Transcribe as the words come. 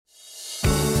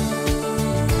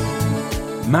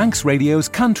Manx Radio's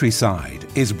Countryside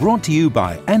is brought to you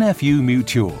by NFU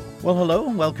Mutual. Well, hello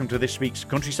and welcome to this week's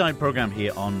Countryside programme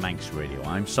here on Manx Radio.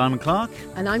 I'm Simon Clark.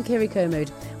 And I'm Kirree.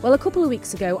 Well, a couple of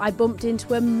weeks ago, I bumped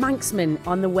into a Manxman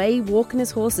on the way walking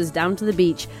his horses down to the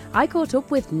beach. I caught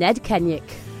up with Ned Kennaugh.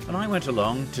 And I went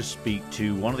along to speak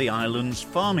to one of the island's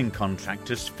farming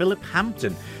contractors, Philip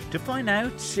Hampton, to find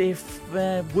out if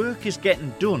work is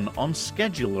getting done on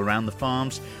schedule around the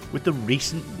farms with the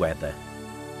recent weather.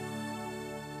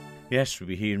 Yes, we'll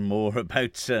be hearing more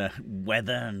about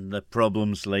weather and the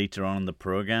problems later on in the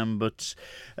programme, but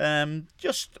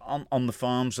just on the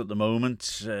farms at the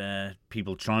moment,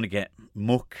 people trying to get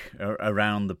muck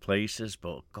around the places,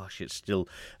 but gosh, it's still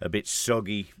a bit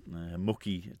soggy,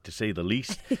 mucky to say the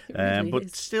least, really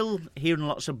but still hearing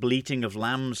lots of bleating of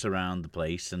lambs around the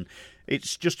place, and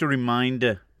it's just a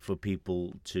reminder for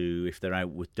people to, if they're out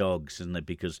with dogs, isn't it?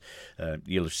 Because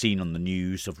you'll have seen on the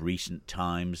news of recent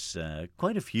times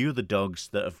quite a few of the dogs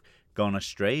that have gone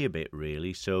astray a bit,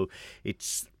 really. So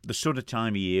it's the sort of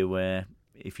time of year where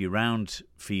if you're around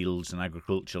fields and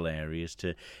agricultural areas,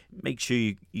 to make sure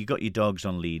you got your dogs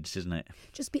on leads, isn't it?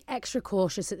 Just be extra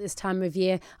cautious at this time of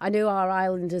year. I know our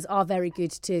islanders are very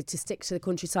good to stick to the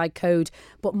countryside code,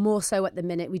 but more so at the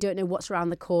minute. We don't know what's around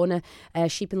the corner.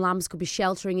 Sheep and lambs could be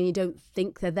sheltering and you don't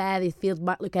think they're there. The field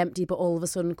might look empty, but all of a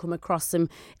sudden come across them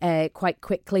quite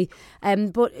quickly.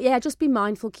 But yeah, just be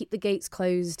mindful, keep the gates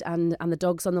closed and the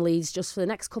dogs on the leads just for the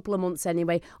next couple of months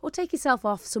anyway, or take yourself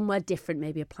off somewhere different,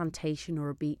 maybe a plantation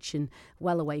or a beach and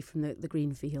well away from the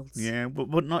green fields. Yeah,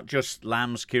 but not just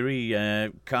lambs,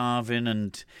 Kirree, calving,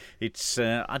 and it's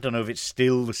I don't know if it's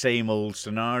still the same old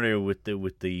scenario with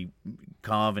the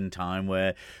calving time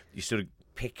where you sort of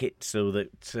pick it so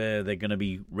that they're going to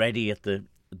be ready at the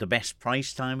best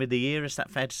price time of the year. Is that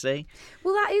fair to say?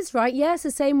 Well, that is right. Yes,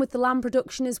 the same with the lamb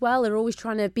production as well. They're always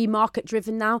trying to be market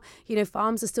driven now. You know,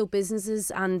 farms are still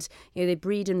businesses, and you know they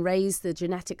breed and raise the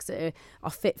genetics that are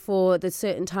fit for the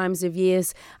certain times of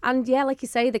years. And yeah, like you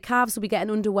say, the calves will be getting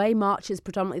underway. March is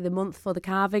predominantly the month for the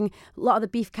calving. A lot of the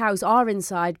beef cows are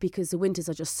inside because the winters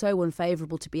are just so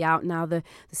unfavourable to be out now. The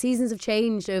seasons have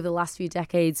changed over the last few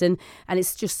decades, and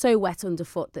it's just so wet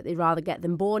underfoot that they'd rather get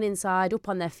them born inside, up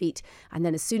on their feet, and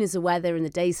then as soon as the weather and the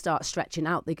days start stretching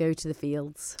out, they go to the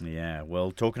fields. Yeah,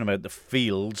 well, talking about the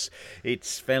fields,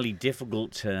 it's fairly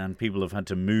difficult and people have had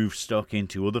to move stock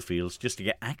into other fields just to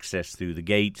get access through the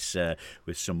gates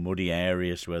with some muddy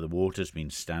areas where the water's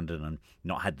been standing and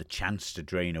not had the chance to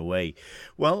drain away.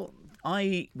 Well,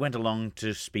 I went along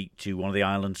to speak to one of the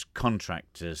island's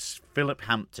contractors, Philip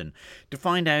Hampton, to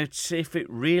find out if it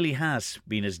really has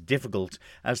been as difficult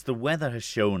as the weather has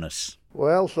shown us.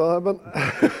 Well, Simon,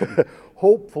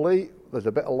 hopefully there's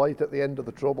a bit of light at the end of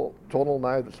the tunnel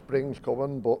now that spring's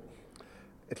coming, but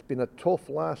it's been a tough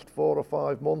last 4 or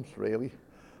 5 months, really,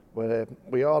 where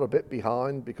we are a bit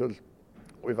behind because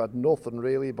we've had nothing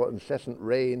really but incessant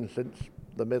rain since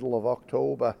the middle of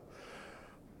October.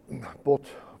 But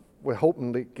we're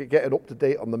hoping to get it up to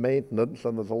date on the maintenance,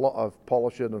 and there's a lot of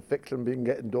polishing and fixing being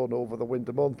getting done over the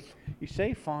winter months. You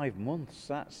say 5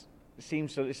 months,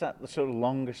 is that the sort of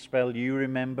longest spell you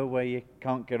remember where you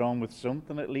can't get on with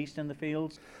something, at least in the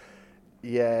fields?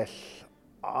 Yes,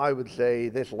 I would say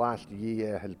this last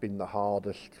year has been the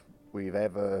hardest I've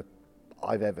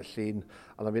ever seen.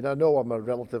 And I mean, I know I'm a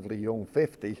relatively young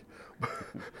 50,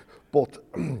 but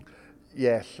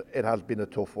yes, it has been a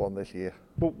tough one this year.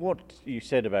 But what you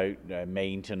said about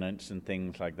maintenance and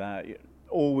things like that,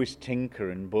 always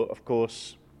tinkering, but of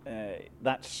course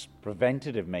that's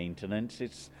preventative maintenance.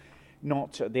 It's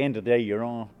not, at the end of the day, you're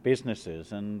all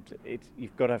businesses, and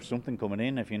you've got to have something coming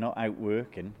in if you're not out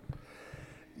working.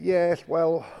 Yes,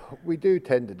 well, we do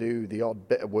tend to do the odd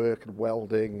bit of work and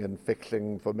welding and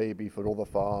fixing for other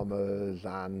farmers,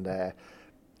 and a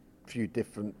few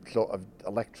different sort of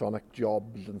electronic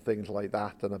jobs and things like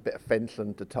that, and a bit of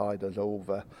fencing to tide us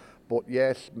over. But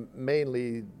yes,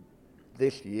 mainly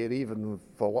this year, even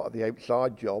for a lot of the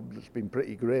outside jobs, it's been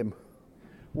pretty grim.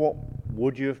 What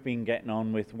would you have been getting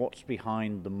on with? What's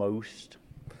behind the most?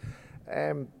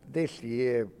 This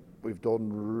year we've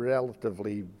done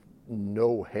relatively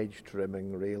no hedge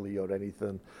trimming really or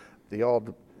anything. The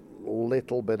odd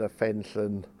little bit of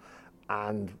fencing,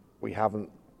 and we haven't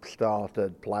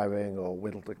started ploughing or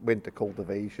winter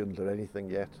cultivations or anything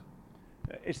yet.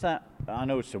 Is that, I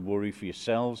know it's a worry for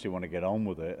yourselves, you want to get on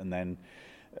with it, and then,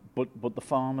 but the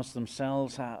farmers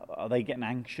themselves, are they getting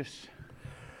anxious?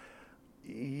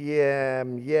 Yeah,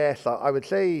 yes, I would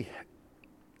say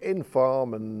in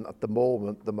farming at the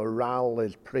moment the morale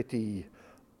is pretty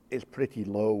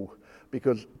low,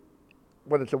 because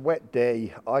when it's a wet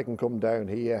day I can come down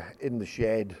here in the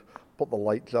shed, put the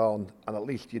lights on, and at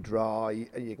least you're dry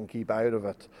and you can keep out of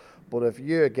it. But if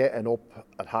you're getting up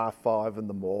at 5:30 in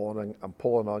the morning and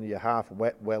pulling on your half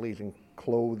wet wellies and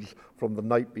clothes from the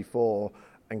night before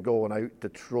and going out to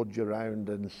trudge around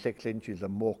in 6 inches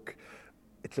of muck,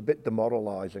 it's a bit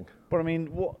demoralising. But I mean,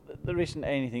 there isn't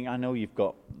anything. I know you've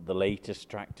got the latest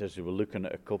tractors. We were looking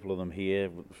at a couple of them here,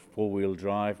 4-wheel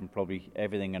drive and probably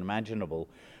everything imaginable.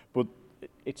 But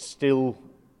it's still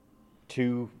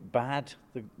too bad,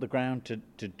 the ground,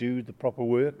 to do the proper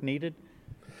work needed.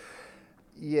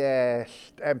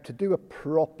 Yes, to do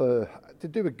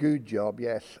a good job,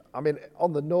 yes. I mean,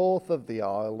 on the north of the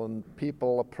island,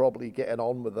 people are probably getting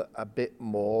on with it a bit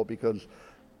more because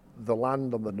the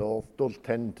land on the north does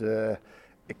tend to,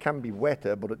 it can be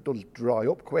wetter, but it does dry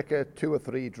up quicker, 2 or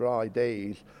 3 dry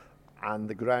days, and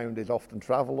the ground is often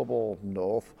travelable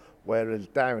north, whereas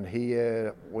down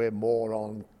here, we're more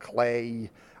on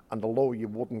clay, and although you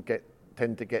wouldn't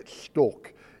tend to get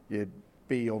stuck, you'd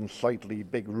be unsightly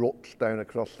big ruts down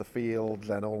across the fields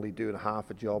and only doing half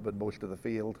a job in most of the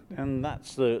field. And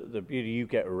that's the beauty. You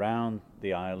get around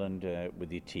the island with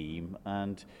your team,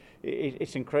 and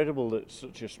it's incredible that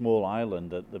such a small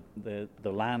island, that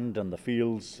the land and the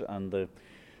fields and the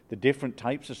different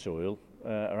types of soil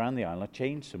around the island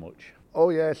change so much. Oh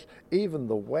yes, even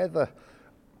the weather.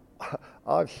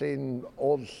 I've seen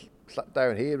us sat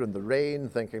down here in the rain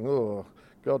thinking, oh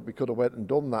God, we could have went and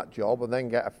done that job, and then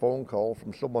get a phone call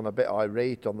from someone a bit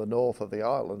irate on the north of the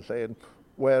island saying,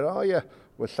 where are you?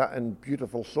 We're sat in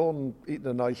beautiful sun eating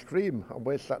an ice cream, and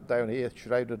we're sat down here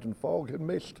shrouded in fog and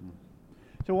mist.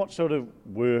 So what sort of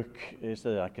work is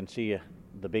there? I can see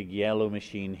the big yellow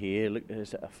machine here. Look,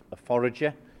 is it a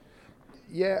forager?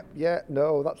 Yeah,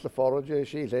 no, that's the forager.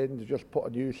 She's in to just put a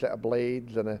new set of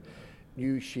blades and a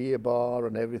new shear bar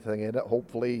and everything in it.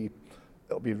 Hopefully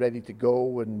it'll be ready to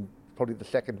go in probably the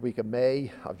second week of May.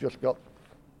 I've just got,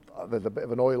 there's a bit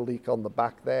of an oil leak on the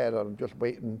back there, and I'm just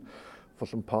waiting for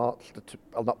some parts,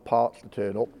 not parts to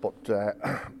turn up, but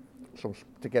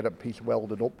to get a piece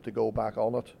welded up to go back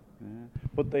on it. Yeah.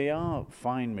 But they are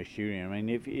fine machinery. I mean,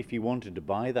 if you wanted to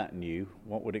buy that new,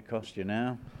 what would it cost you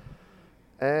now?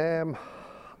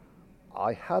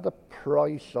 I had a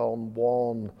price on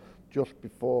one just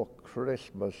before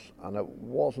Christmas, and it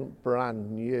wasn't brand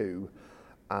new,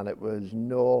 and it was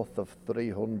north of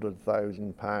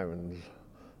 £300,000.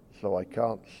 So I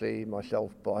can't see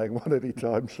myself buying one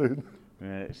anytime soon.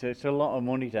 So it's a lot of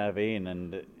money to have in,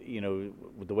 and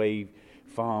with the way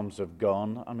farms have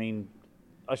gone, I mean,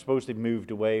 I suppose they've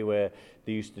moved away where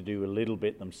they used to do a little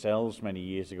bit themselves many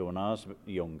years ago when I was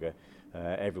younger.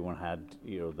 Everyone had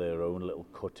their own little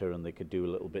cutter and they could do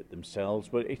a little bit themselves,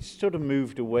 but it's sort of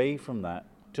moved away from that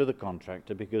to the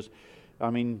contractor, because I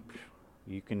mean,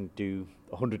 you can do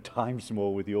 100 times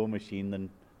more with your machine than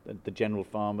the general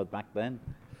farmer back then.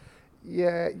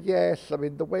 Yes. I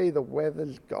mean, the way the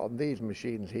weather's gone, these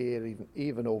machines here,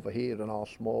 even over here in our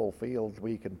small fields,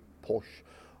 we can push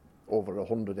over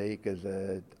 100 acres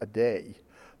a day.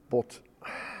 But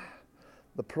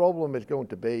the problem is going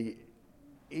to be,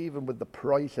 even with the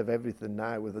price of everything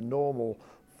now, with a normal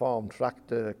farm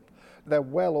tractor, they're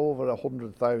well over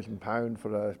 £100,000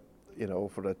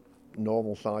 for a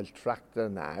normal sized tractor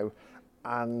now,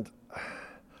 and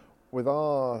with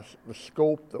the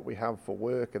scope that we have for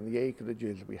work and the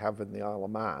acreages we have in the Isle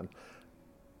of Man,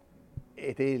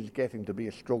 it is getting to be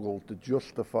a struggle to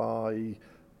justify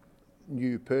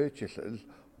new purchases.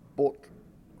 But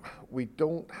we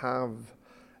don't have,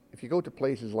 if you go to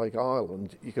places like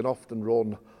Ireland, you can often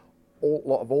run a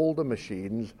lot of older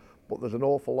machines, but there's an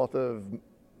awful lot of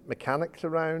mechanics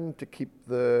around to keep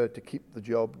the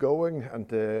job going and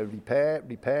to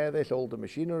repair this older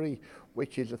machinery,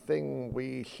 which is a thing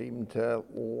we seem to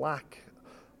lack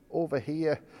over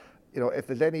here. If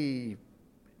there's any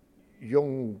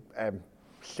young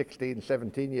 16,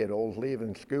 17-year-olds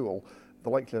leaving school, the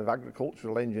likes of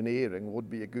agricultural engineering would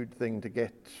be a good thing to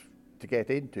get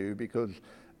into, because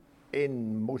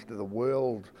in most of the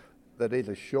world there is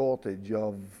a shortage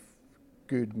of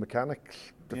good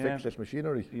mechanics to fix this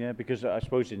machinery. Yeah, because I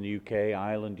suppose in the UK,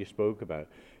 Ireland you spoke about,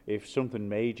 if something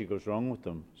major goes wrong with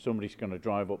them, somebody's going to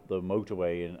drive up the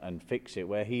motorway and fix it,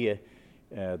 where here,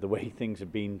 the way things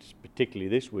have been, particularly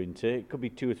this winter, it could be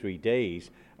 2 or 3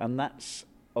 days, and that's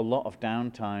a lot of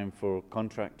downtime for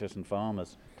contractors and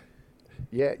farmers.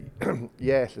 Yeah,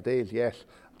 yes, it is, yes.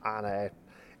 And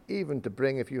even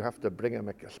if you have to bring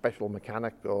a special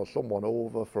mechanic or someone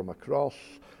over from across,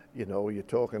 you're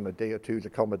talking a day or two's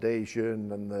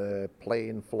accommodation and the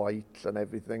plane flights and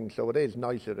everything. So it is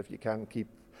nicer if you can keep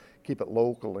it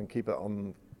local and keep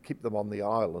them on the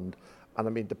island. And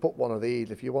I mean, to put one of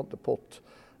these, if you want to put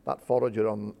that forager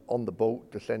on the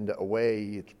boat to send it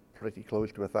away, it's pretty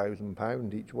close to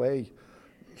 £1,000 each way,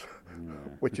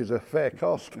 which is a fair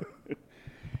cost.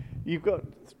 You've got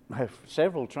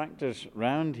several tractors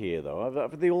round here, though.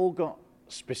 Have they all got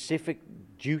specific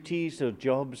duties or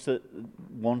jobs that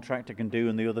one tractor can do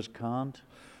and the others can't?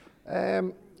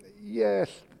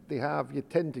 Yes, they have. You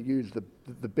tend to use the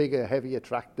bigger, heavier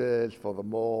tractors for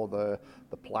the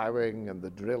ploughing and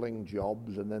the drilling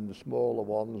jobs, and then the smaller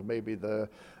ones, maybe the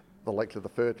likes of the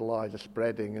fertiliser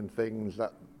spreading and things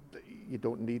that you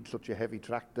don't need such a heavy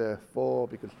tractor for,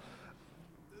 because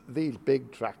these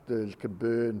big tractors can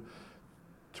burn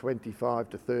 25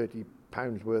 to 30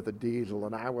 pounds worth of diesel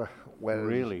an hour. Whereas,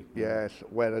 really? Yes,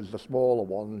 whereas the smaller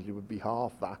ones, you would be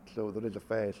half that, so there is a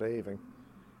fair saving.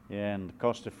 Yeah, and the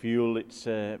cost of fuel, it's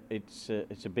a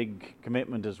big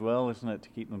commitment as well, isn't it, to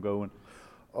keep them going?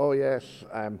 Oh yes,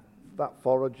 that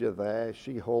forager there,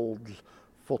 she holds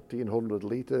 1,400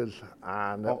 litres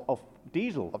and Of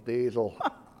diesel? Of diesel,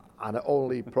 and it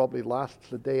only probably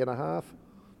lasts a day and a half.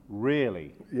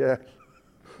 Really? Yeah.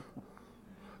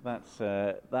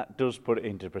 That does put it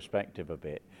into perspective a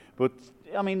bit. But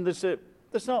I mean, there's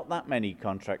not that many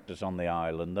contractors on the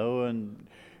island though, and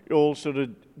you all sort of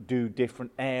do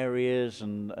different areas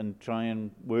and try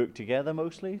and work together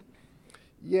mostly.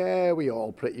 Yeah, we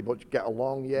all pretty much get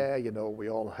along. Yeah, you know, we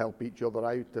all help each other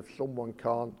out. If someone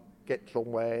can't get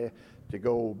somewhere to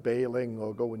go bailing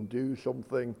or go and do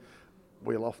something,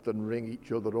 we'll often ring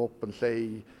each other up and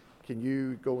say, can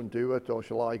you go and do it, or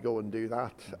shall I go and do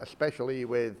that? Especially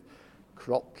with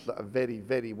crops that are very,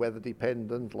 very weather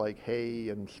dependent, like hay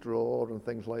and straw and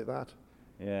things like that.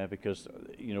 Yeah, because,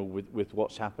 you know, with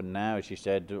what's happened now, as you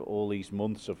said, all these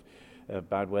months of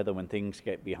bad weather, when things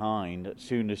get behind, as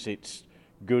soon as it's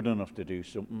good enough to do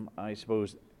something, I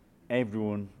suppose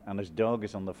everyone and his dog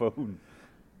is on the phone.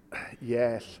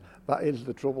 Yes, that is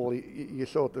the trouble. You're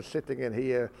sort of sitting in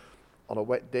here on a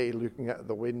wet day looking out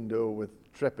the window with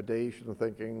trepidation and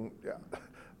thinking, yeah,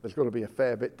 there's going to be a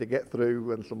fair bit to get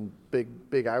through and some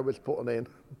big hours putting in.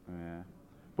 Yeah.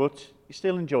 But you're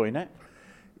still enjoying it?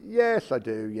 Yes, I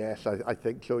do, yes. I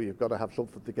think so. You've got to have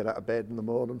something to get out of bed in the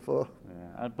morning for.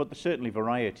 Yeah. But there's certainly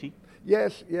variety.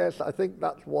 Yes, I think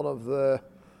that's one of the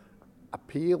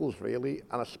appeals, really,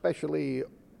 and especially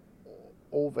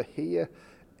over here.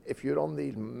 If you're on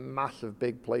these massive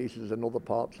big places in other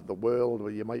parts of the world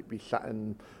where you might be sat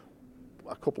in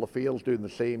a couple of fields doing the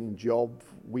same job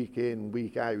week in,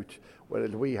 week out,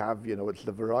 whereas we have, you know, it's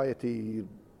the variety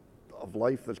of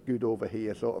life that's good over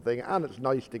here sort of thing, and it's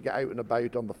nice to get out and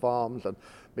about on the farms and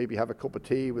maybe have a cup of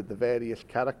tea with the various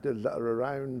characters that are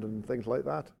around and things like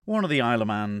that. One of the Isle of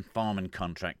Man farming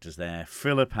contractors there,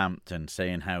 Philip Hampton,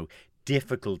 saying how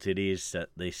difficult it is at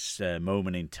this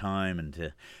moment in time,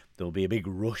 and there'll be a big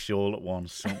rush all at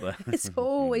once, won't there? It's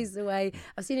always the way.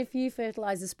 I've seen a few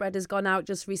fertiliser spreaders gone out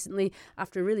just recently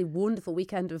after a really wonderful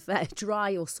weekend of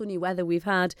dry or sunny weather we've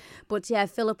had. But yeah,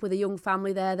 Philip with a young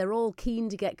family there, they're all keen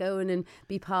to get going and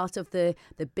be part of the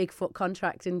Bigfoot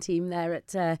contracting team there at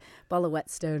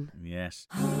Bollerwhetstone. Yes.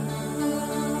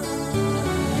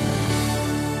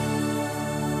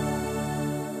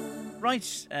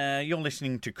 Right, you're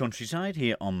listening to Countryside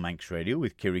here on Manx Radio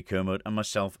with Kirree Kermode and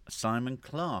myself, Simon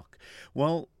Clark.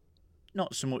 Well,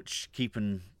 not so much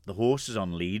keeping the horses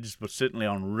on leads, but certainly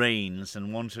on reins,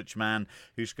 and one such man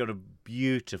who's got a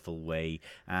beautiful way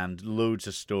and loads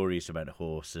of stories about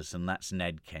horses, and that's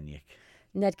Ned Kennaugh.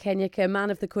 Ned Kennaugh, a man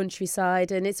of the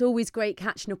countryside, and it's always great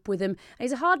catching up with him.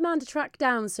 He's a hard man to track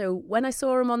down, so when I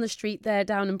saw him on the street there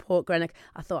down in Port Greenock,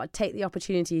 I thought I'd take the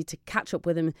opportunity to catch up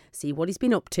with him, see what he's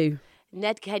been up to.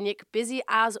 Ned Kennaugh, busy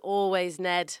as always,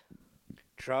 Ned.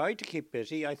 Try to keep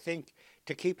busy. I think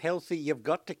to keep healthy, you've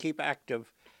got to keep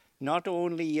active. Not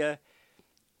only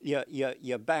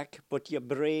your back, but your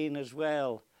brain as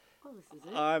well. Oh, this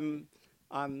is it.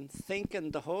 I'm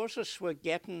thinking the horses were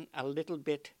getting a little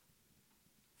bit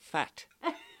fat,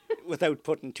 without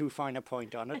putting too fine a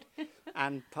point on it.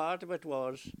 And part of it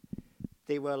was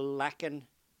they were lacking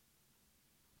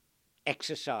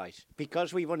exercise.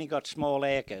 Because we've only got small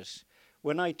acres,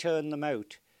 when I turn them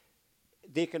out,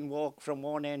 they can walk from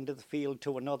one end of the field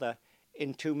to another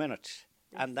in 2 minutes,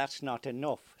 and that's not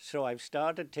enough. So I've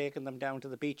started taking them down to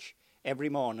the beach every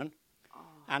morning,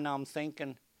 and I'm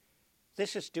thinking,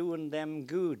 this is doing them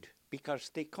good,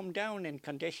 because they come down in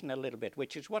condition a little bit,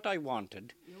 which is what I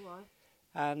wanted. You are.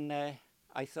 And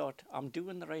I thought, I'm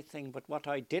doing the right thing, but what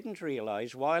I didn't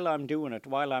realise, while I'm doing it,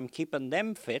 while I'm keeping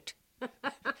them fit...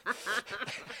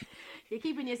 You're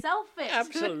keeping yourself fit.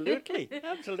 Absolutely,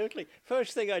 absolutely.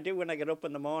 First thing I do when I get up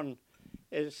in the morning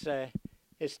is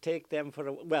is take them for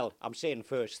a... Well, I'm saying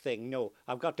first thing, no.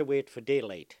 I've got to wait for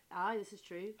daylight. Aye, this is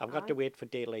true. I've got to wait for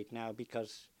daylight now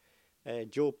because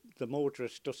Joe, the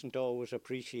motorist, doesn't always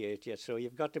appreciate you, so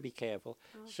you've got to be careful.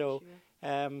 Oh, so,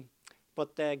 sure.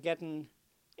 but they're getting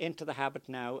into the habit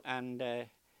now, and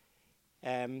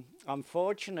I'm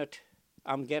fortunate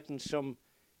I'm getting some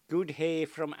good hay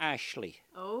from Ashley.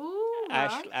 Oh,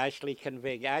 right. Ashley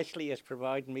Convig. Ashley is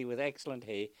providing me with excellent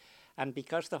hay. And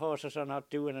because the horses are not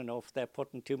doing enough, they're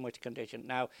putting too much condition.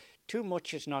 Now, too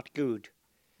much is not good.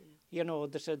 Yeah. You know,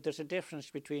 there's a difference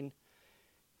between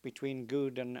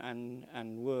good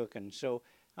and work. And so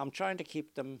I'm trying to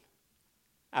keep them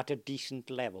at a decent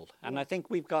level. And I think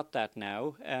we've got that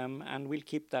now, and we'll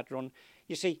keep that run.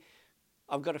 You see,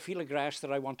 I've got a field of grass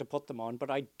that I want to put them on, but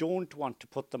I don't want to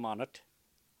put them on it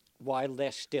while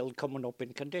they're still coming up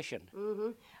in condition. Mm-hmm.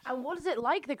 And what is it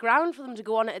like, the ground, for them to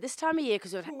go on it at this time of year?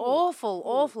 Because it's an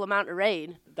awful amount of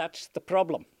rain. That's the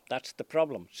problem.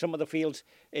 Some of the fields,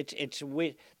 it's a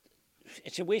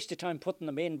waste of time putting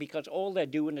them in because all they're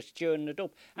doing is churning it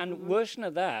up. And worse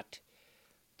than that,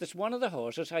 there's one of the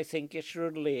horses I think is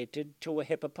related to a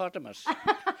hippopotamus.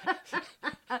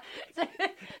 So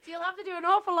you'll have to do an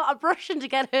awful lot of brushing to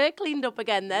get her cleaned up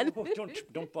again then. Oh,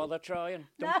 don't bother trying.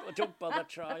 Don't bother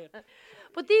trying.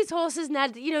 But these horses,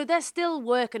 Ned, you know, they're still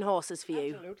working horses for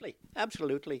you.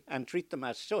 Absolutely. And treat them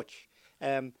as such.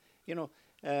 I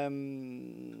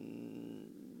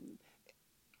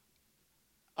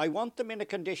want them in a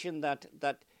condition that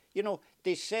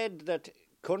they said that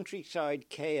countryside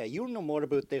care, you'll know more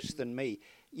about this than me,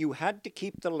 you had to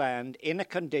keep the land in a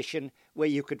condition where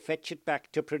you could fetch it back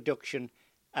to production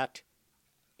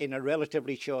in a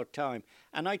relatively short time.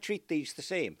 And I treat these the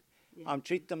same. Yeah. I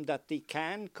treat them that they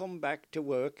can come back to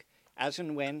work as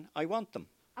and when I want them.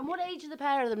 And what age are the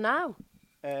pair of them now?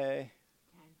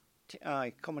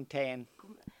 Coming 10.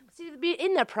 See, they'd be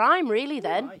in their prime, really,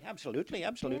 then. Oh, absolutely.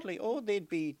 Yeah. Oh, they'd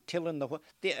be tilling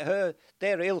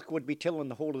their ilk would be tilling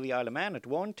the whole of the Isle of Man at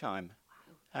one time.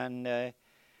 Wow.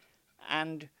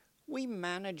 And we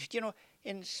managed,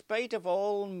 in spite of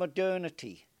all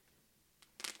modernity,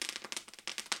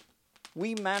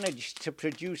 we managed to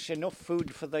produce enough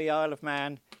food for the Isle of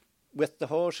Man with the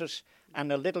horses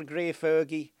and a little grey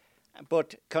Fergie,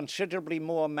 but considerably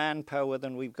more manpower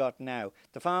than we've got now.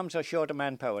 The farms are short of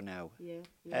manpower now. Yeah.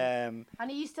 And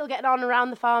are you still getting on around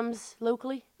the farms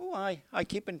locally? Oh, I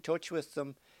keep in touch with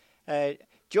them.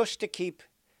 Just to keep,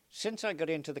 since I got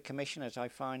into the commissioners, I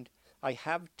find I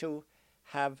have to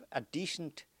have a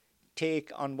decent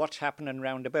take on what's happening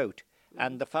round about.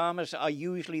 And the farmers are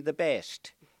usually the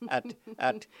best at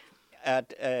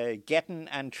getting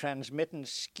and transmitting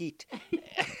skeet.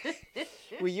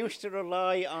 We used to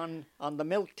rely on the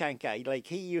milk tanker. Like,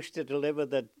 he used to deliver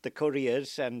the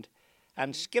couriers, and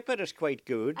Skipper is quite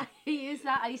good. He is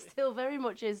that. He still very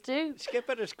much is too.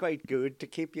 Skipper is quite good to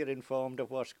keep you informed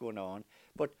of what's going on.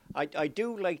 But I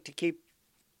do like to keep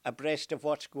abreast of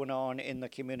what's going on in the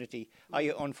community.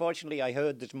 Unfortunately, I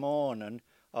heard this morning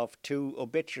of 2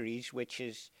 obituaries, which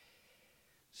is,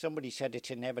 somebody said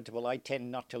it's inevitable. I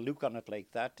tend not to look on it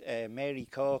like that. Mary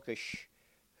Corkish,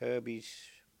 Herbie's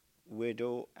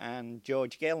widow, and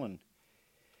George Gellin.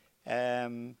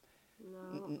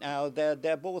 Now,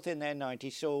 they're both in their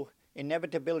 90s, so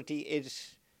inevitability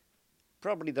is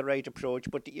probably the right approach,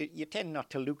 but you tend not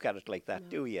to look at it like that,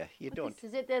 do you? Don't. This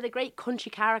is it. They're the great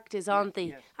country characters, aren't they?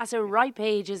 Yes. At a ripe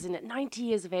age, isn't it? 90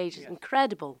 years of age is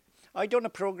incredible. I done a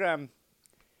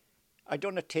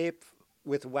tape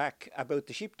with Whack about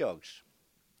the sheepdogs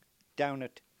down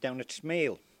at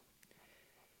Smale,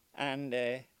 and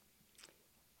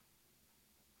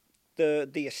the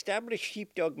established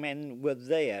sheepdog men were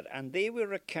there, and they were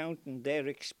recounting their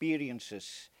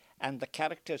experiences and the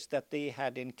characters that they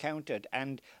had encountered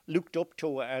and looked up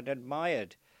to and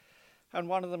admired. And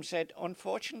one of them said,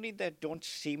 unfortunately, there don't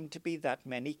seem to be that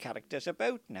many characters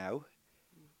about now.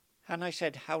 And I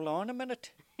said, hold on a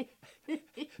minute.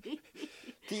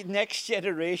 The next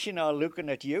generation are looking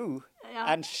at you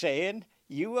and saying,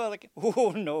 you are like,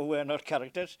 oh, no, we're not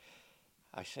characters.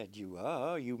 I said, you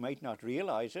are. You might not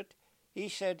realise it. He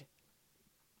said,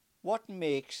 what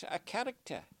makes a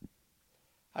character?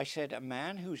 I said, a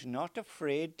man who's not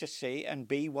afraid to say and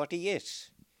be what he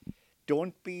is.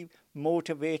 Don't be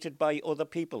motivated by other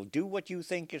people. Do what you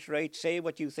think is right. Say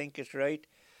what you think is right,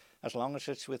 as long as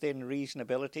it's within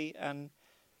reasonability.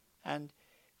 And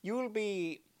you'll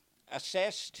be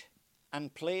assessed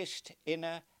and placed in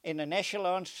an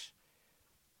echelon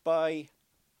by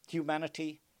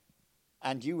humanity,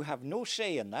 and you have no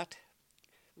say in that.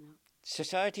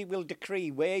 Society will decree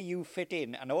where you fit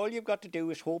in, and all you've got to do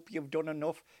is hope you've done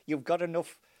enough, you've got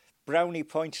enough brownie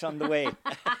points on the way.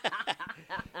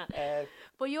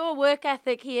 But your work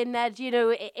ethic here, Ned, you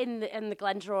know, in the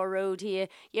Glendraw Road here,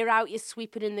 you're out, you're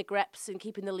sweeping in the greps and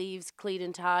keeping the leaves clean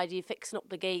and tidy, you're fixing up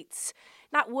the gates.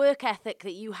 That work ethic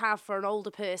that you have for an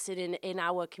older person in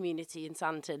our community in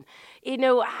Santon, you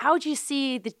know, how do you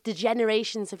see the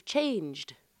generations have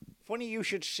changed? Funny you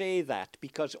should say that,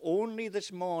 because only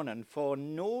this morning, for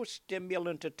no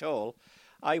stimulant at all,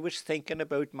 I was thinking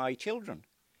about my children.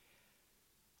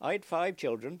 I had 5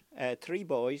 children, 3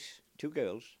 boys, 2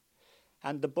 girls,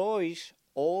 and the boys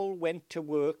all went to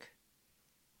work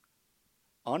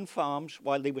on farms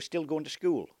while they were still going to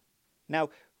school.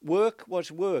 Now, work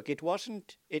was work. It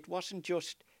wasn't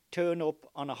just turn up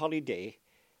on a holiday.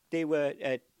 They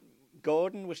were.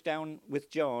 Gordon was down with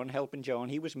John, helping John.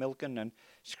 He was milking and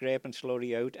scraping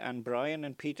slurry out, and Brian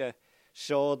and Peter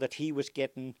saw that he was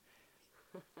getting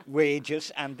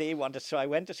wages, and they wanted. So I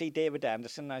went to see David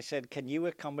Anderson. And I said, "Can you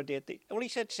accommodate the?" Well, he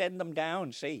said, "Send them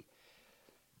down." See,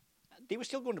 they were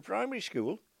still going to primary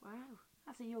school. Wow,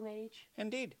 that's a young age.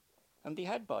 Indeed, and they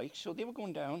had bikes, so they were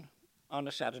going down on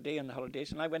a Saturday in the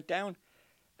holidays. And I went down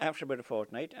after about a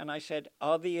fortnight, and I said,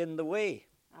 "Are they in the way?"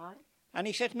 Aye. And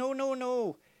he said, "No, no,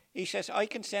 no." He says, "I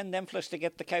can send them fellas to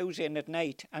get the cows in at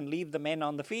night and leave the men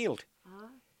on the field."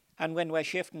 And when we're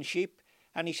shifting sheep,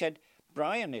 and he said,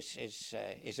 Brian is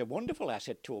a wonderful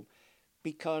asset to him,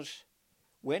 because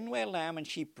when we're lambing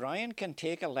sheep, Brian can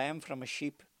take a lamb from a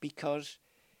sheep because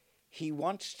he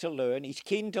wants to learn, he's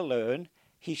keen to learn,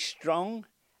 he's strong,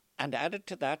 and added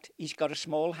to that, he's got a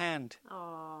small hand.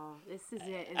 Oh, this is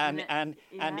it, isn't it? And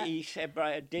Yeah. he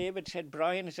said, David said,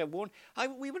 Brian is a one.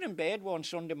 We were in bed one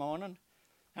Sunday morning,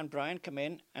 and Brian came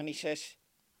in and he says,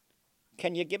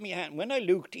 "Can you give me a hand?" When I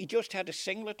looked, he just had a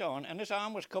singlet on and his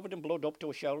arm was covered in blood up to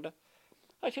his shoulder.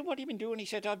 I said, "What have you been doing?" He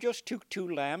said, "I've just took 2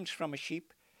 lambs from a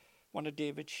sheep, one of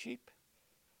David's sheep."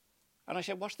 And I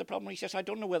said, "What's the problem?" He says, "I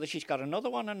don't know whether she's got another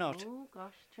one or not." Oh,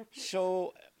 gosh. Tricky.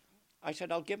 So I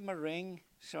said, "I'll give him a ring."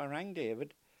 So I rang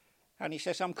David. And he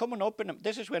says, "I'm coming up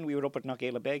this is when we were up at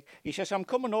Knockala Beg. He says, "I'm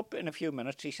coming up in a few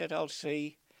minutes." He said, "I'll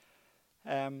see."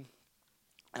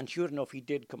 And sure enough, he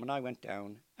did come, and I went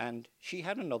down, and she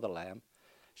had another lamb.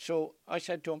 So I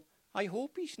said to him, "I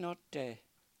hope he's not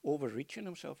overreaching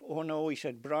himself." "Oh no," he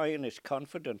said, "Brian is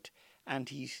confident, and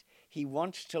he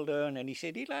wants to learn." And he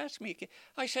said, "He'll ask me."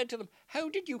 I said to them, "How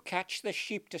did you catch the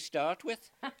sheep to start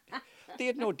with?" They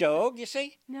had no dog, you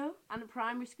see. No, and at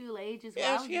primary school age as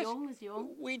well. Yes. Young as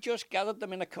young. We just gathered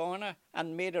them in a corner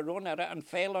and made a run at her and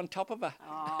fell on top of her.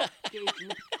 Oh,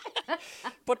 goodness.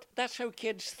 But that's how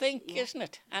kids think, isn't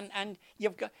it? And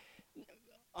you've got...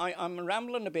 I'm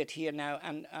rambling a bit here now,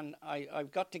 and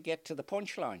I've got to get to the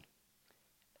punchline.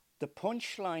 The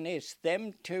punchline is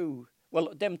them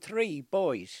 3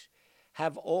 boys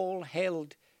have all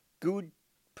held good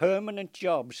permanent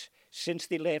jobs since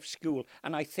they left school,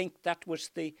 and I think that was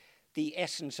the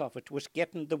essence of it, was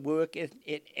getting the work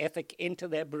ethic into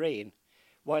their brain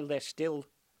while they're still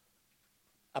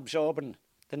absorbing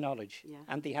the knowledge,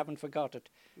 and they haven't forgot it.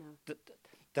 No.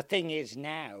 The thing is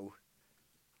now,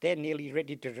 they're nearly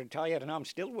ready to retire, and I'm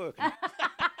still working.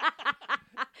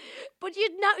 But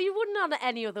you wouldn't on it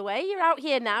any other way. You're out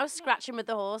here now, scratching with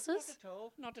the horses.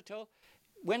 Not at all.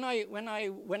 When I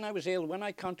was ill, when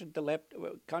I contracted the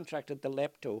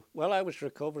lepto, well, I was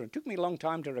recovering. It took me a long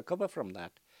time to recover from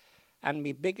that, and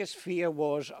my biggest fear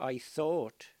was I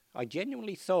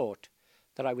genuinely thought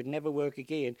that I would never work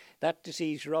again. That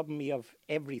disease robbed me of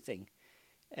everything,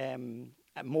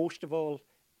 most of all,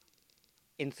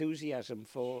 enthusiasm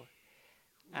for.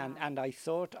 And I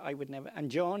thought I would never. And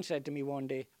John said to me one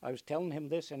day, I was telling him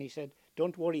this, and he said,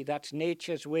 "Don't worry, that's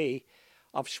nature's way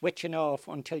of switching off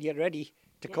until you're ready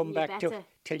to come back to it,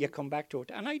 till you come back to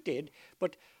it." And I did,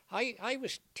 but I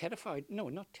was terrified. No,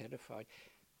 not terrified.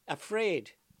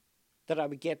 Afraid that I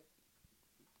would get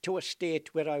to a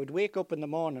state where I would wake up in the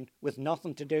morning with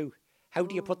nothing to do. How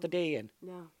do you put the day in?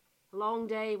 No. A long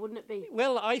day, wouldn't it be?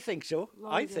 Well, I think so.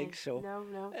 I think so.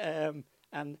 No.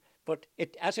 But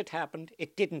as it happened,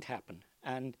 it didn't happen.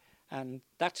 And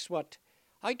that's what...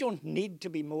 I don't need to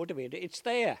be motivated. It's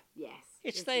there. Yes.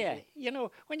 It's there. You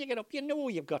know, when you get up, you know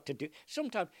you've got to do...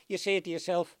 Sometimes you say to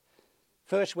yourself,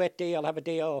 first wet day, I'll have a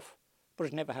day off. But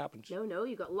it never happens. No,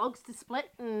 you've got logs to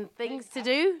split and things to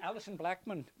do. Alison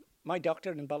Blackman, my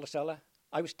doctor in Ballasella,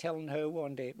 I was telling her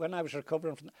one day, when I was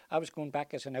recovering from... I was going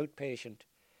back as an outpatient.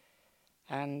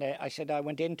 And I said, I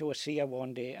went in to see her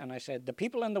one day, and I said, the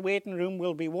people in the waiting room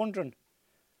will be wondering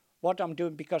what I'm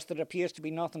doing because there appears to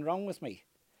be nothing wrong with me.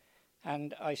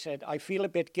 And I said, I feel a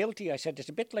bit guilty. I said, it's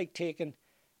a bit like taking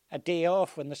a day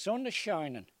off when the sun is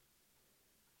shining.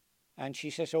 And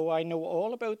she says, oh, I know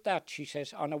all about that. She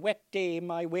says, on a wet day,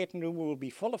 my waiting room will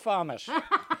be full of farmers.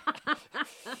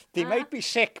 They might be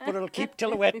sick, but it'll keep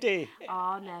till a wet day.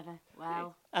 Oh, never.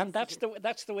 Well. And that's the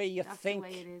way you think.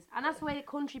 That's the way it is. And that's the way the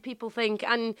country people think.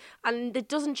 And it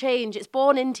doesn't change. It's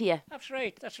born into you. That's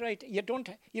right. You don't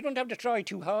have to try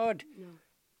too hard. No.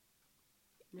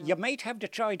 You might have to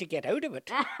try to get out of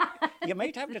it.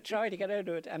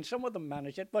 And some of them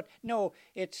manage it. But no,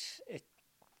 it's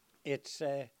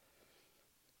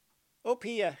up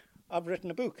here. I've written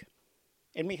a book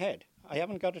in my head. I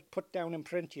haven't got it put down in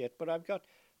print yet, but I've got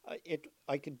it.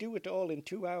 I could do it all in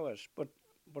 2 hours, but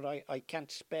I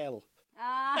can't spell.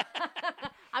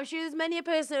 I'm sure there's many a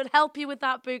person who would help you with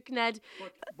that book, Ned.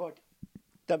 But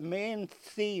the main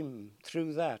theme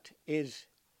through that is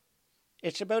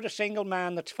it's about a single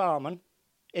man that's farming.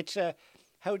 It's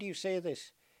how do you say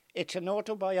this? It's an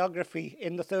autobiography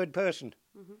in the third person.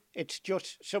 Mm-hmm. It's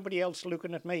just somebody else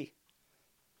looking at me.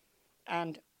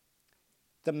 And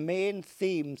the main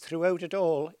theme throughout it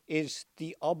all is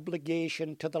the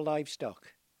obligation to the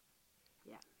livestock.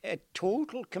 Yeah. A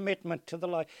total commitment to the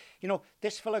life. You know,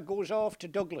 this fella goes off to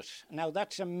Douglas. Now,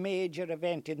 that's a major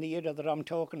event in the era that I'm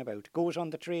talking about. Goes on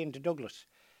the train to Douglas.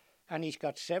 And he's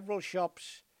got several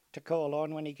shops to call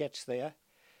on when he gets there.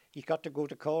 He's got to go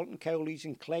to Colton Cowley's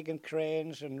and Clegg and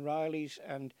Crane's and Riley's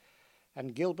and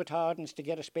Gilbert Harden's to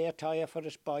get a spare tyre for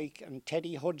his bike, and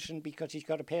Teddy Hudson because he's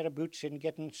got a pair of boots in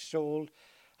getting sold,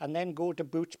 and then go to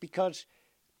Boots because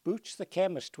Boots the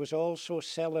chemist was also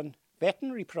selling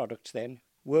veterinary products then,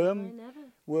 worm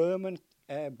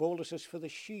and boluses for the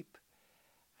sheep,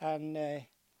 and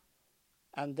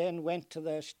then went to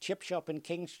the chip shop in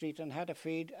King Street and had a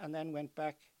feed, and then went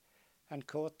back and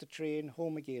caught the train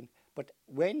home again. But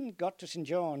when got to St.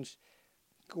 John's,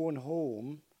 going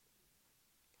home,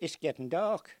 it's getting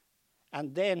dark,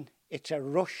 and then it's a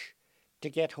rush to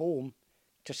get home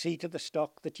to see to the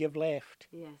stock that you've left.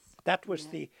 Yes. That was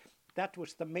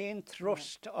the main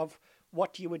thrust of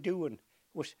what you were doing,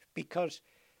 was because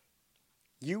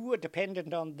you were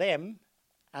dependent on them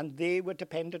and they were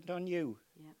dependent on you.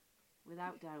 Yeah,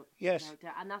 without doubt. Yes. Without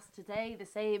doubt. And that's today the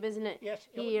same, isn't it? Yes.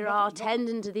 Here are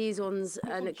tending to these ones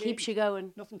and it keeps you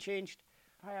going. Nothing changed.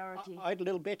 Priority. I had a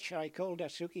little bitch, I called her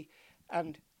Suki,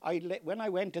 and when I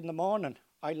went in the morning,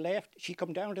 I left. She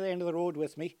come down to the end of the road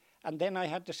with me, and then I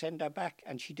had to send her back,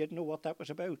 and she didn't know what that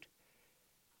was about.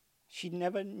 She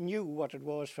never knew what it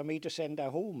was for me to send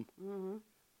her home. Mm-hmm.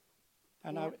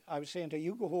 And yeah. I was saying to her,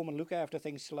 you go home and look after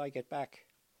things till I get back.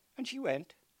 And she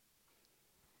went.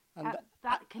 And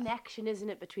that connection, isn't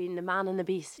it, between the man and the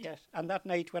beast? Yes, and that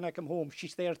night when I come home,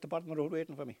 she's there at the bottom of the road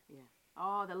waiting for me. Yeah.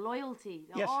 Oh, the loyalty,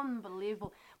 yes.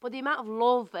 Unbelievable. But the amount of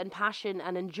love and passion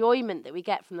and enjoyment that we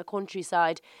get from the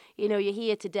countryside, you know, you're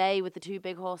here today with the two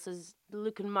big horses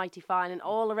looking mighty fine and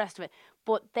all the rest of it,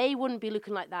 but they wouldn't be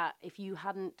looking like that if you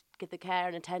hadn't get the care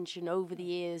and attention over the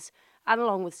years, and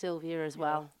along with Sylvia as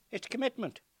well. It's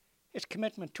commitment. It's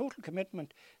commitment, total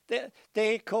commitment.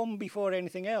 They come before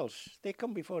anything else.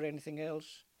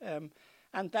 And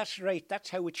that's right.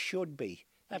 That's how it should be.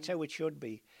 How it should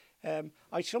be.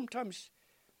 I sometimes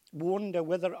wonder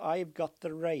whether I've got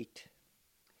the right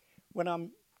when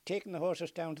I'm taking the horses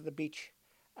down to the beach,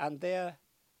 and they're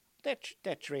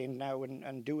trained now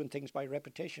and doing things by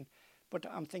repetition. But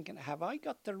I'm thinking, have I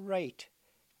got the right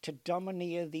to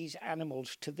domineer these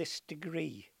animals to this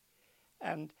degree?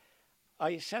 And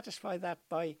I satisfy that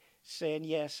by saying,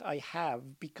 yes, I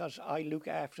have, because I look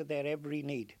after their every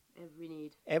need.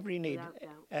 Every need.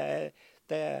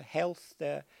 Their health,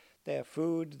 their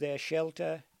food, their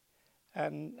shelter,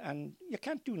 and you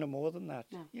can't do no more than that.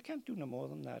 No. You can't do no more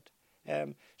than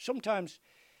that. Sometimes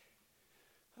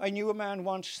I knew a man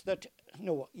once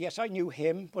I knew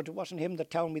him, but it wasn't him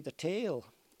that told me the tale.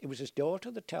 It was his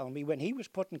daughter that told me when he was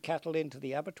putting cattle into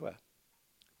the abattoir.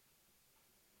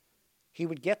 He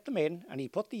would get them in and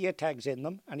he'd put the ear tags in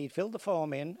them and he'd fill the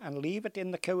form in and leave it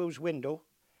in the cow's window,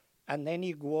 and then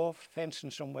he'd go off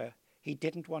fencing somewhere. He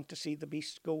didn't want to see the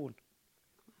beasts going.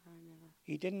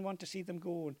 He didn't want to see them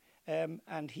going,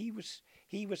 and he was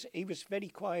very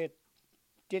quiet,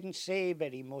 didn't say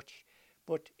very much,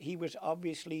 but he was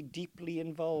obviously deeply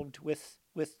involved with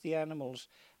the animals.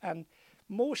 And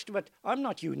most of it, I'm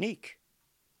not unique.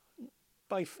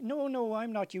 No,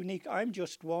 I'm not unique. I'm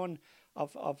just one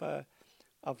of a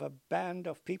band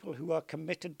of people who are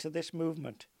committed to this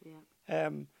movement. Yeah.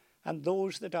 And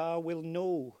those that are will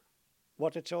know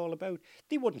what it's all about.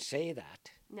 They wouldn't say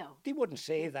that. No. They wouldn't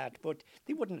say that, but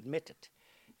they wouldn't admit it.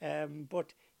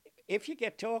 But if you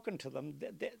get talking to them,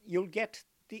 you'll get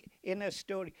the inner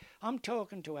story. I'm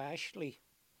talking to Ashley,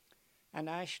 and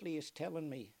Ashley is telling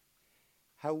me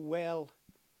how well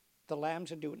the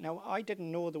lambs are doing. Now, I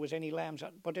didn't know there was any lambs,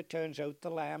 but it turns out the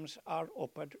lambs are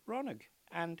up at Ronagh.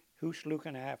 And who's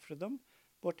looking after them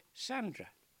but Sandra?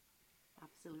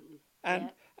 Absolutely.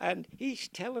 And he's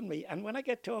telling me, and when I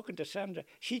get talking to Sandra,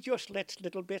 she just lets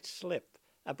little bits slip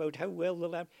about how well the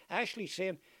lamb. Ashley's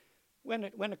saying, when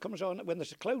it comes on, when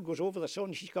there's a cloud goes over the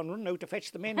sun, she's gone running out to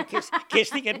fetch them in case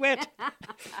they get wet.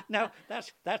 Now,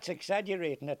 that's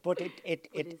exaggerating it, but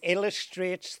it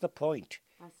illustrates the point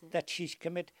that she's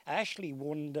committed. Ashley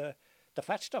won the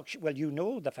fat stock. Well, you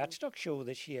know the fat stock show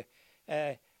this year,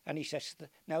 and he says,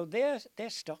 now they're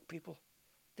stock people.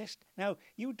 Now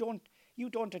you don't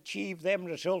achieve them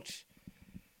results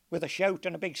with a shout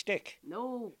and a big stick.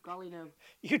 No, golly no.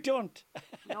 You don't.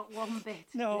 Not one bit.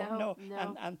 No.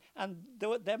 And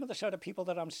them are the sort of people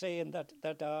that I'm saying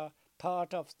that are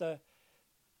part of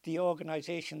the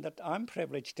organisation that I'm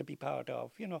privileged to be part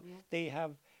of. You know, we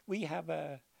have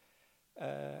an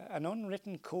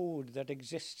unwritten code that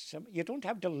exists. You don't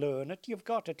have to learn it. You've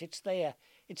got it. It's there.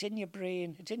 It's in your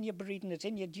brain. It's in your breeding. It's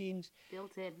in your genes.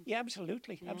 Built in. Yeah,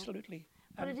 absolutely.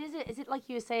 But is it like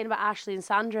you were saying about Ashley and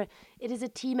Sandra? It is a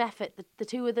team effort. The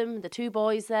two of them, the two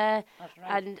boys there, that's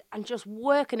right. and just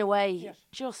working away. Yes.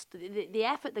 Just the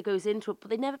effort that goes into it, but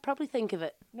they never probably think of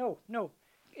it. No.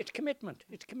 It's commitment.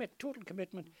 It's total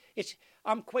commitment.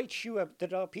 I'm quite sure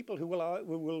there are people who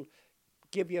will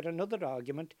give you another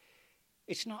argument.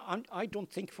 It's not. I don't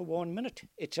think for 1 minute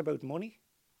it's about money.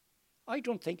 I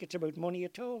don't think it's about money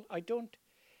at all. I don't.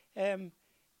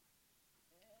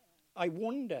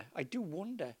 I do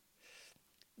wonder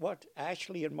what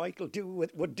Ashley and Michael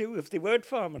would do if they weren't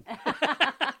farming.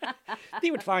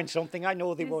 They would find something. I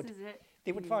know they would. This is it.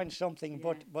 They would find something,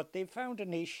 but they've found a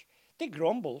niche. They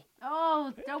grumble.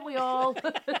 Oh, don't we all?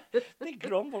 They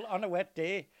grumble on a wet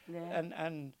day, Yeah.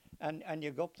 and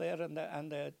you go up there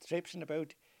and they're traipsing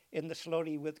about in the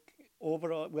slurry with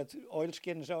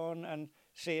oilskins on and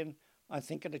saying, I'm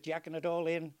thinking of jacking it all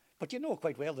in. But you know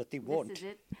quite well that they won't. This is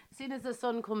it. As soon as the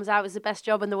sun comes out, it's the best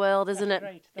job in the world, isn't it?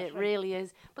 Right, It right. really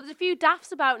is. But there's a few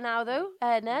daffs about now, though,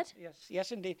 Ned.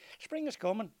 Yes, indeed. Spring is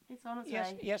coming. It's on its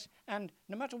Yes, way. yes. And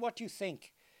no matter what you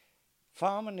think,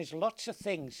 farming is lots of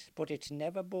things, but it's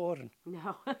never boring.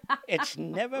 No. It's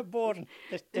never boring.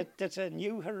 There's a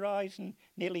new horizon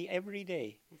nearly every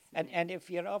day. And if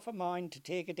you're off a mind to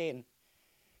take it in,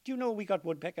 do you know we got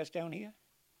woodpeckers down here?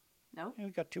 No.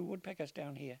 We got 2 woodpeckers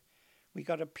down here. We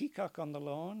got a peacock on the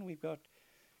lawn. We've got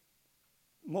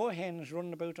more hens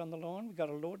running about on the lawn. We've got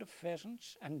a load of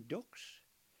pheasants and ducks.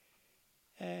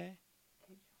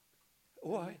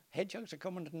 Hedgehogs are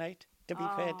coming tonight to be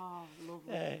fed. Oh,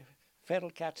 lovely.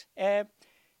 Feral cats. I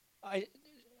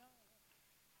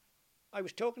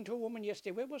was talking to a woman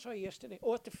yesterday. Where was I yesterday?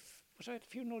 Oh, was I at the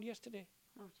funeral yesterday?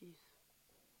 Oh, jeez.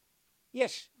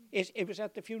 Yes, it was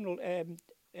at the funeral,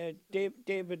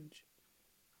 David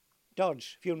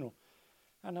Dodd's funeral.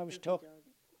 And I was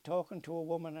talking to a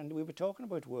woman, and we were talking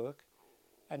about work,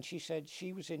 and she said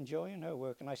she was enjoying her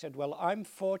work. And I said, well, I'm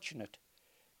fortunate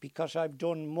because I've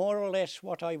done more or less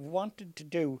what I've wanted to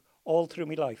do all through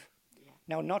my life. Yeah.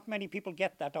 Now, not many people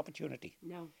get that opportunity.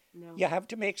 No. You have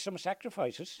to make some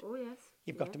sacrifices. Oh, yes.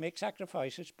 You've got to make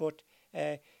sacrifices, but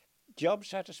job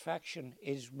satisfaction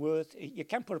is worth. You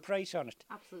can't put a price on it.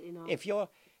 Absolutely not. If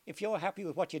you're happy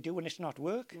with what you do and it's not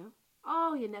work. No.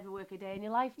 Oh, you never work a day in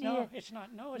your life, do you? No, it's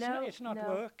not. No, it's not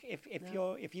work.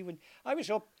 I was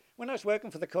up when I was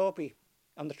working for the Corpy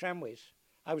on the tramways.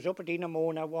 I was up at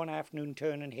Inamona one afternoon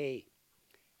turning hay,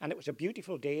 and it was a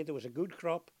beautiful day. There was a good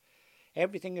crop.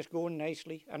 Everything is going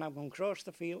nicely, and I'm going across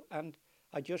the field, and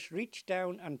I just reached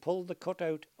down and pulled the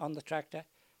cutout on the tractor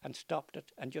and stopped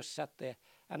it and just sat there.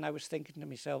 And I was thinking to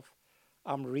myself,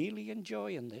 I'm really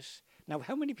enjoying this. Now,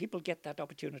 how many people get that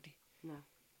opportunity? No.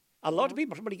 A lot of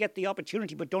people probably get the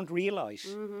opportunity but don't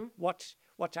realise what's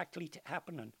actually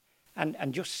happening,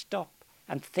 and just stop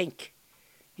and think.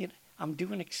 You know, I'm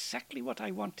doing exactly what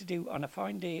I want to do on a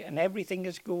fine day, and everything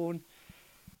is going.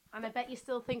 And I bet you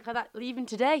still think of that even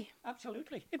today.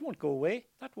 Absolutely, it won't go away.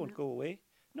 That won't go away.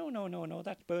 No.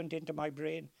 That's burned into my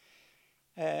brain.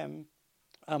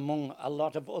 Among a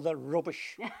lot of other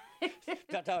rubbish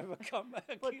that I've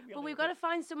accumulated. But we've got to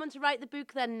find someone to write the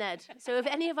book then, Ned. So if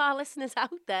any of our listeners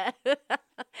out there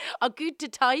are good to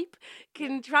type,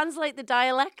 can translate the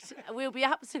dialect, we'll be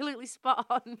absolutely spot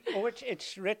on. Oh,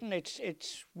 it's written,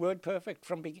 it's word perfect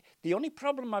from beginning. The only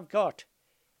problem I've got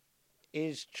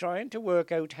is trying to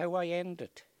work out how I end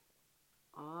it.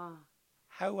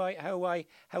 How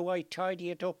I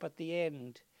tidy it up at the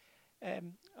end.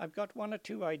 I've got 1 or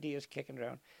 2 ideas kicking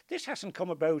around. This hasn't come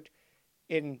about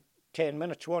in 10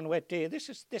 minutes one wet day.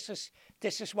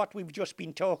 This is what we've just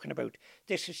been talking about.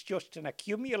 This is just an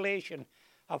accumulation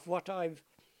of what I've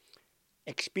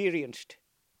experienced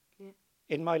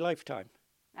in my lifetime.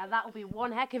 Now that'll be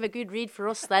one heck of a good read for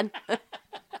us then.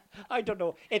 I don't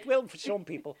know. It will for some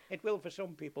people. It will for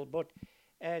some people. But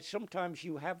sometimes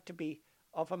you have to be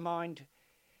of a mind.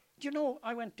 Do you know,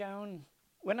 I went down,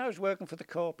 when I was working for the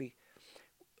Kirree,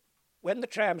 when the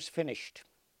trams finished,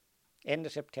 end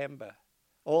of September,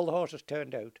 all the horses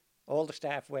turned out, all the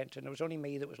staff went, and it was only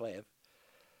me that was left.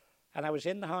 And I was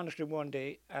in the harness room one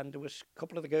day, and there was a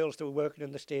couple of the girls that were working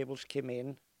in the stables came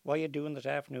in. What are you doing this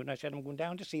afternoon? I said, I'm going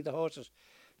down to see the horses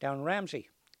down Ramsey.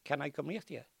 Can I come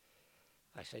with you?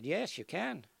 I said, yes, you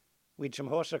can. We'd some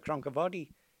horses at Cronkavody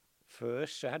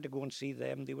first, so I had to go and see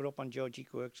them. They were up on Georgie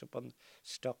Quirk's up on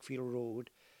Stockfield Road.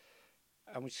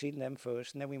 And we'd seen them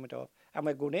first, and then we went off. And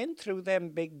we're going in through them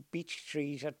big beech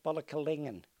trees at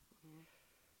Bullacallingan.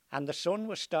 And the sun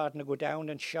was starting to go down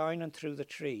and shining through the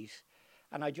trees.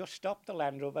 And I just stopped the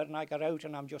Land Rover and I got out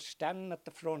and I'm just standing at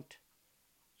the front,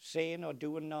 saying or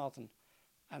doing nothing.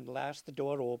 And last the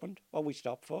door opened. What we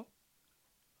stopped for?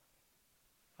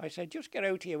 I said, just get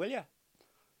out here, will you?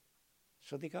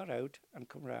 So they got out and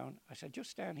come round. I said,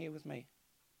 just stand here with me.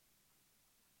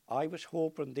 I was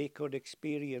hoping they could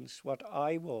experience what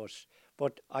I was.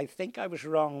 But I think I was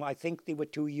wrong. I think they were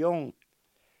too young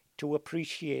to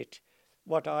appreciate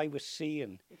what I was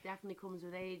seeing. It definitely comes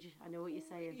with age. I know what you're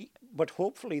saying. But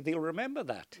hopefully they'll remember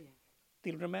that. Yeah.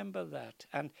 They'll remember that.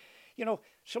 And, you know,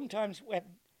 sometimes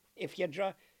if you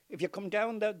come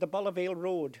down the Bollavale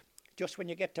Road, just when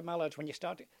you get to Mallards, when you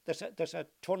start, there's a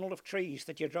tunnel of trees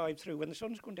that you drive through when the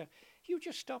sun's going down. You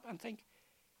just stop and think.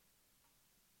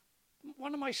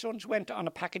 One of my sons went on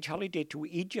a package holiday to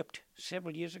Egypt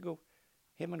several years ago,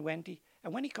 him and Wendy.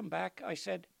 And when he come back, I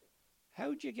said,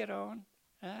 how'd you get on?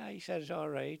 He says, all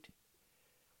right.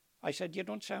 I said, you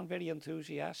don't sound very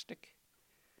enthusiastic.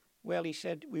 Well, he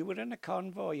said, we were in a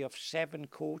convoy of 7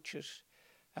 coaches,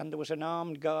 and there was an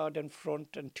armed guard in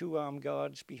front and 2 armed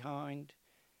guards behind.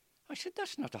 I said,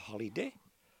 that's not a holiday.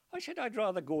 I said, I'd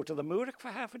rather go to the Mooric for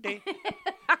half a day.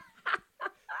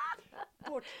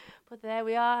 But there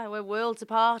we are. We're worlds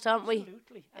apart, aren't we?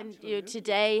 Absolutely. And you know,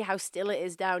 today, how still it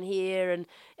is down here, and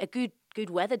a good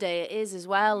weather day it is as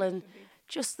well. And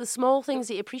just the small things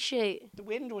that you appreciate. The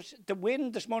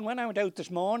wind this morning, when I went out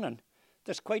this morning,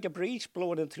 there's quite a breeze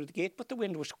blowing in through the gate, but the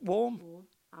wind was warm.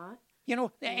 Aye. You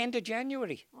know, the end of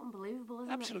January. Unbelievable, isn't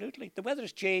it? Absolutely. The weather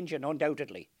is changing,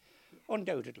 undoubtedly.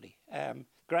 Undoubtedly.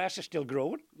 Grass is still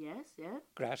growing. Yes, yeah.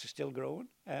 Grass is still growing.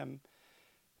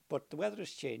 But the weather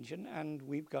is changing, and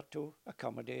we've got to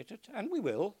accommodate it. And we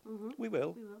will. Mm-hmm. We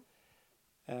will.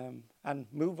 And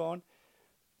move on.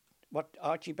 What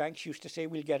Archie Banks used to say,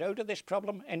 we'll get out of this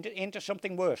problem and into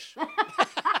something worse.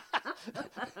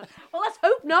 Well, let's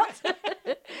hope not.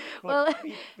 Well,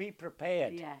 be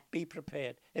prepared. Yeah. Be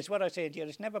prepared. It's what I say to you.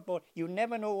 It's never bored. You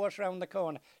never know what's round the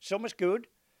corner. Some is good,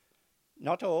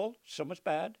 not all. Some is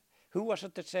bad. Who was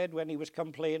it that said when he was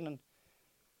complaining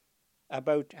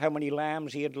about how many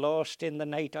lambs he had lost in the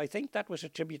night? I think that was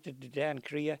attributed to Dan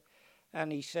Kirree.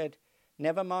 And he said,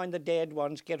 never mind the dead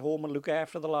ones, get home and look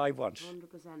after the live ones.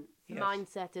 100%. It's a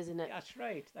mindset, isn't it? That's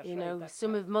right. You know,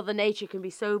 some of Mother Nature can be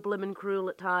so blooming cruel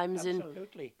at times.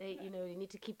 Absolutely. And you need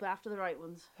to keep after the right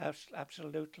ones.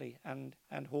 Absolutely. And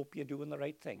hope you're doing the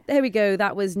right thing. There we go.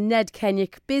 That was Ned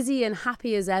Kennaugh, busy and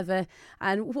happy as ever.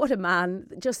 And what a man.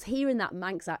 Just hearing that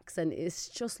Manx accent is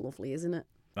just lovely, isn't it?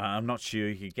 I'm not sure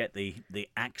you could get the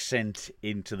accent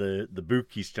into the book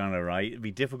he's trying to write. It'd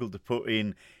be difficult to put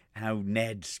in how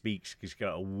Ned speaks, because he's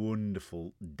got a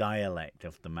wonderful dialect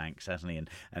of the Manx, hasn't he?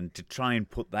 And to try and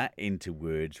put that into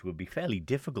words would be fairly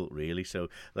difficult, really. So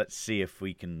let's see if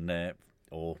we can,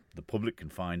 or the public can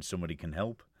find somebody can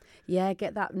help. Yeah,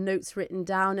 get that notes written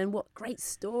down, and what great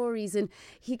stories. And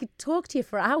he could talk to you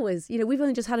for hours. You know, we've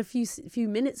only just had a few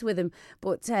minutes with him,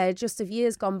 but just of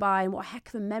years gone by, and what a heck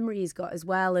of a memory he's got as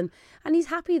well. And he's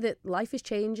happy that life is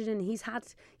changing, and he's had,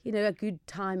 you know, a good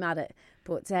time at it.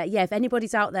 But yeah, if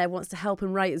anybody's out there wants to help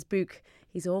him write his book,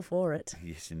 he's all for it.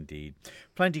 Yes, indeed.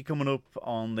 Plenty coming up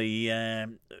on the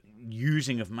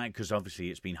using of Manx, because obviously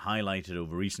it's been highlighted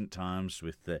over recent times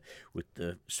with the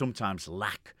sometimes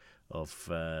lack of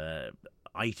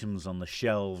items on the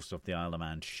shelves of the Isle of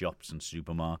Man shops and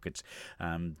supermarkets,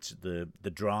 and the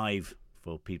drive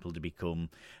for people to become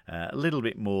a little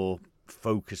bit more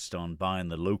focused on buying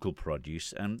the local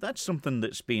produce, and that's something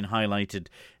that's been highlighted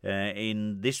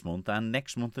in this month and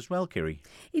next month as well, Kirree.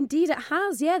 Indeed it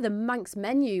has, yeah. The Manx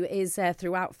menu is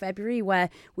throughout February, where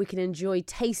we can enjoy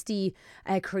tasty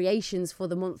creations for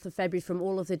the month of February from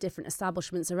all of the different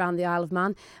establishments around the Isle of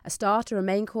Man. A starter, a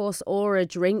main course or a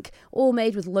drink, all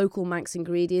made with local Manx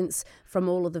ingredients from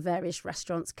all of the various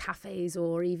restaurants, cafes,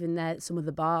 or even some of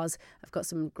the bars. I've got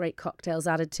some great cocktails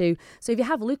added too. So if you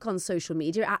have a look on social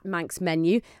media at Manx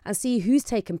Menu and see who's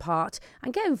taken part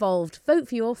and get involved, vote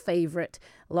for your favourite.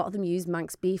 A lot of them use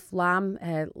Manx beef, lamb,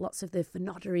 lots of the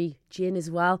Fenoddery gin as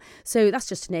well. So that's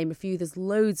just to name a few. There's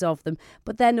loads of them.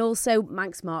 But then also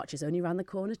Manx March is only around the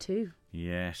corner too.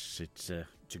 Yes, it's a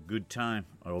good time,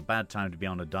 or a bad time to be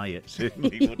on a diet,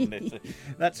 certainly, wouldn't it?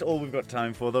 That's all we've got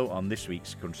time for, though, on this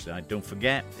week's Countryside. Don't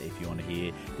forget, if you want to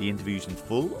hear the interviews in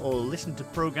full or listen to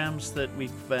programmes that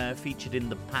we've featured in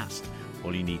the past,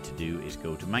 all you need to do is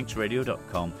go to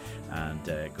manxradio.com and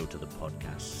go to the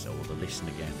podcasts or the Listen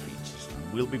Again features.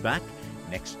 And we'll be back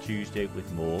next Tuesday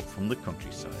with more from the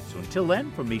countryside. So until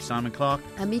then, from me, Simon Clark.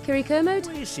 And me, Kirree Kermode.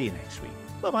 We'll see you next week.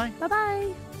 Bye-bye.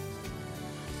 Bye-bye.